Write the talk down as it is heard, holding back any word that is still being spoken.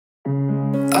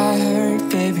I heard,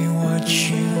 baby, what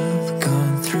you've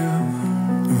gone through.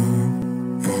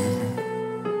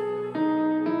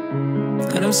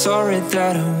 And I'm sorry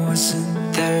that I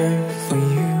wasn't there for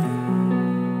you.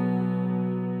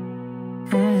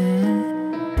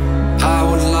 I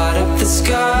would light up the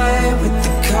sky with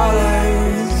the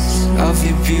colors of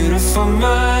your beautiful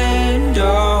mind,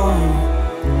 oh.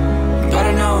 But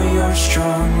I know you're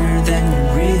stronger than you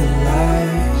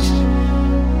realize.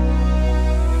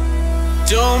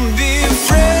 Don't be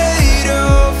afraid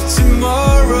of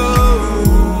tomorrow.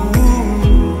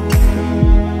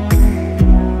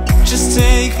 Just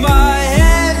take my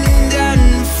hand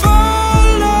and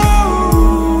follow.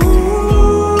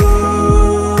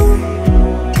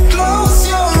 Close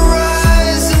your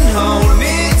eyes and hold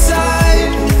me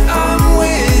tight. I'm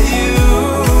with you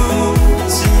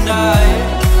tonight.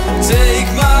 Take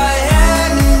my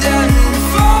hand and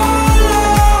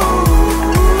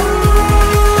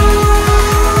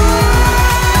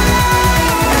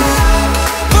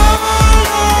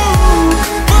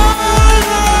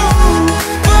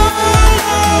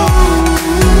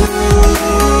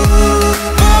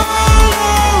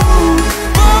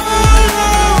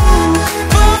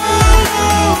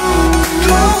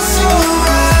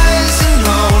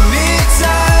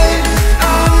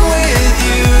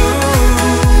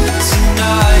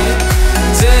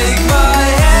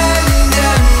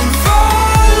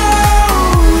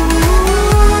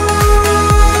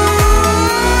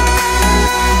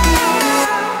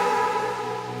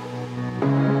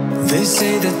they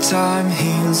say that time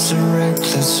heals a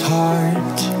reckless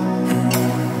heart.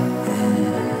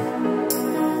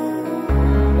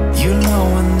 You know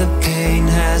when the pain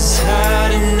has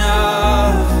had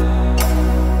enough.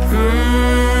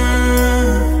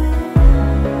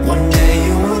 One day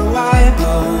you will wipe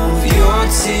off your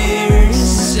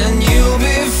tears and you'll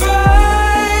be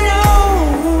fine. Oh,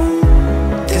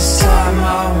 this time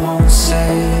I won't say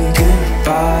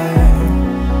goodbye.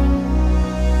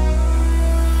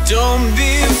 Don't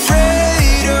be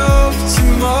afraid of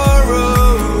tomorrow.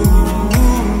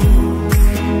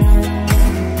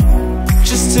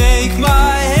 Just take